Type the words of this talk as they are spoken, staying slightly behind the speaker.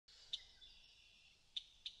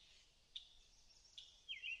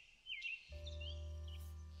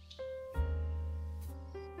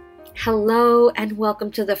Hello and welcome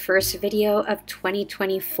to the first video of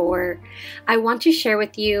 2024. I want to share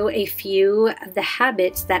with you a few of the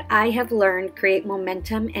habits that I have learned create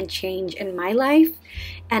momentum and change in my life,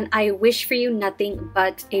 and I wish for you nothing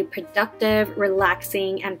but a productive,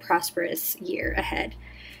 relaxing, and prosperous year ahead.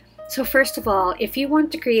 So first of all, if you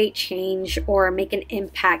want to create change or make an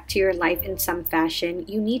impact to your life in some fashion,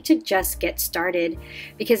 you need to just get started,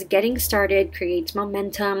 because getting started creates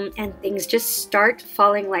momentum and things just start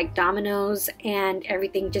falling like dominoes and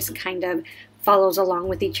everything just kind of follows along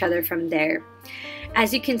with each other from there.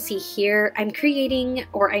 As you can see here, I'm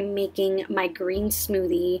making my green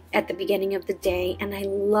smoothie at the beginning of the day, and I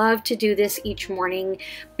love to do this each morning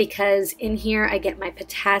because in here I get my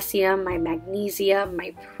potassium, my magnesium,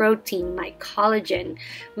 my protein, my collagen,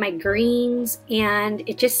 my greens, and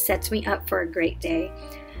it just sets me up for a great day.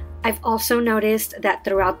 I've also noticed that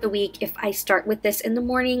throughout the week, if I start with this in the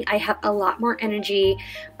morning, I have a lot more energy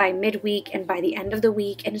by midweek and by the end of the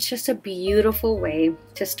week, and it's just a beautiful way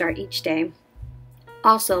to start each day.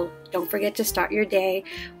 Also, don't forget to start your day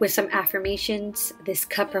with some affirmations. This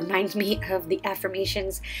cup reminds me of the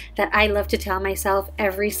affirmations that I love to tell myself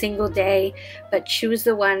every single day, but choose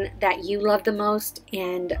the one that you love the most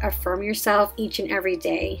and affirm yourself each and every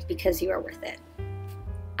day because you are worth it.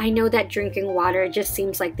 I know that drinking water just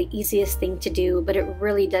seems like the easiest thing to do, but it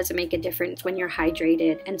really does make a difference when you're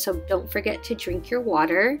hydrated. And so don't forget to drink your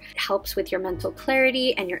water. It helps with your mental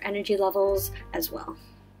clarity and your energy levels as well.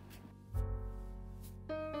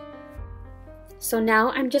 So now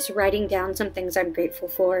I'm just writing down some things I'm grateful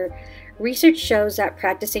for. Research shows that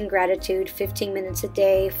practicing gratitude 15 minutes a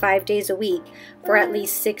day, 5 days a week, for at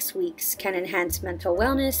least 6 weeks can enhance mental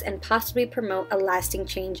wellness and possibly promote a lasting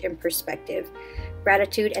change in perspective.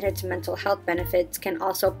 Gratitude and its mental health benefits can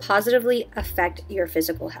also positively affect your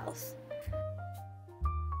physical health.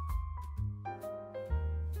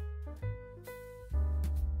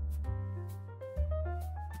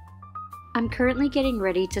 I'm currently getting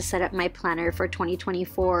ready to set up my planner for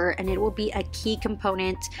 2024, and it will be a key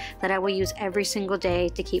component that I will use every single day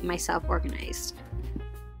to keep myself organized.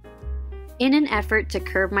 In an effort to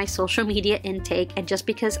curb my social media intake, and just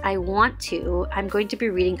because I want to, I'm going to be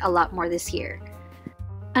reading a lot more this year.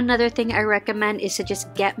 Another thing I recommend is to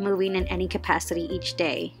just get moving in any capacity each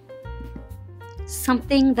day.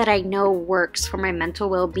 Something that I know works for my mental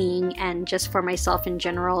well-being and just for myself in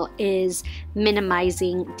general is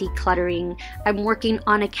minimizing decluttering. I'm working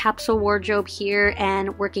on a capsule wardrobe here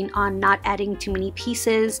and working on not adding too many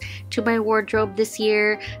pieces to my wardrobe this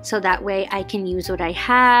year, so that way I can use what I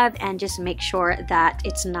have and just make sure that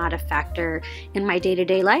it's not a factor in my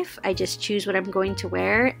day-to-day life. I just choose what I'm going to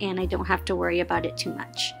wear and I don't have to worry about it too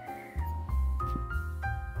much.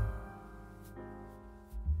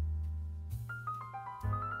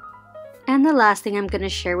 And the last thing I'm going to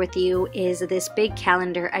share with you is this big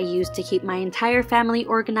calendar I use to keep my entire family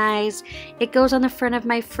organized. It goes on the front of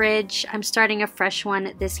my fridge. I'm starting a fresh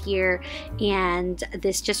one this year, and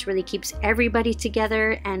this just really keeps everybody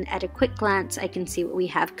together, and at a quick glance I can see what we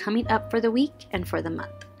have coming up for the week and for the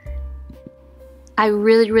month. I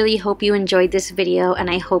really hope you enjoyed this video, and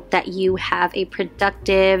I hope that you have a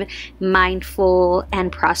productive, mindful, and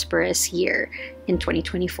prosperous year in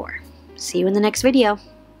 2024. See you in the next video.